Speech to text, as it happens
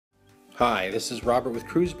Hi, this is Robert with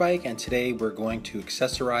CRUZBIKE, and today we're going to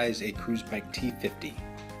accessorize a CRUZBIKE T50.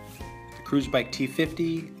 The CRUZBIKE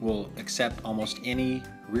T50 will accept almost any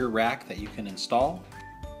rear rack that you can install.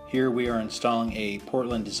 Here we are installing a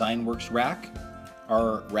Portland Design Works rack.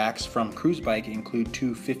 Our racks from CRUZBIKE include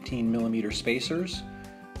two 15mm spacers,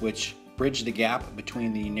 which bridge the gap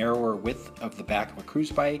between the narrower width of the back of a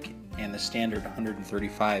CRUZBIKE and the standard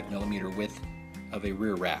 135mm width of a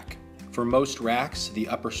rear rack. For most racks, the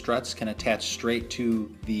upper struts can attach straight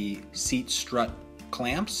to the seat strut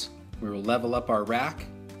clamps. We will level up our rack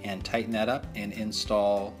and tighten that up and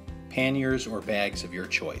install panniers or bags of your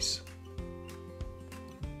choice.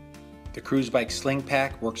 The CRUZBIKE Sling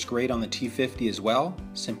Pack works great on the T50 as well.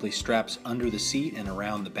 Simply straps under the seat and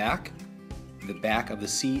around the back. The back of the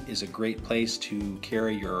seat is a great place to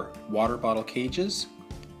carry your water bottle cages.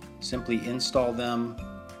 Simply install them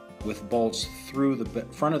with bolts through the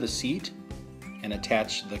front of the seat and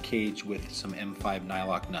attach the cage with some M5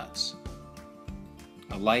 nylock nuts.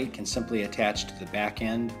 A light can simply attach to the back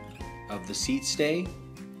end of the seat stay,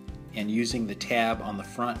 and using the tab on the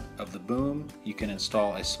front of the boom you can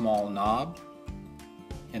install a small knob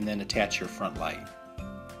and then attach your front light.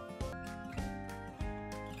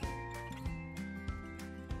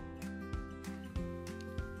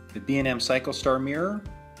 The B&M CycleStar mirror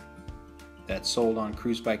that's sold on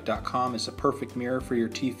CRUZBIKE.com is a perfect mirror for your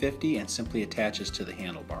T50 and simply attaches to the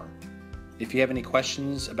handlebar. If you have any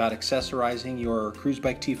questions about accessorizing your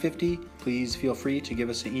CRUZBIKE T50, please feel free to give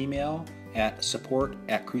us an email at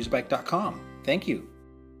support@CRUZBIKE.com. Thank you.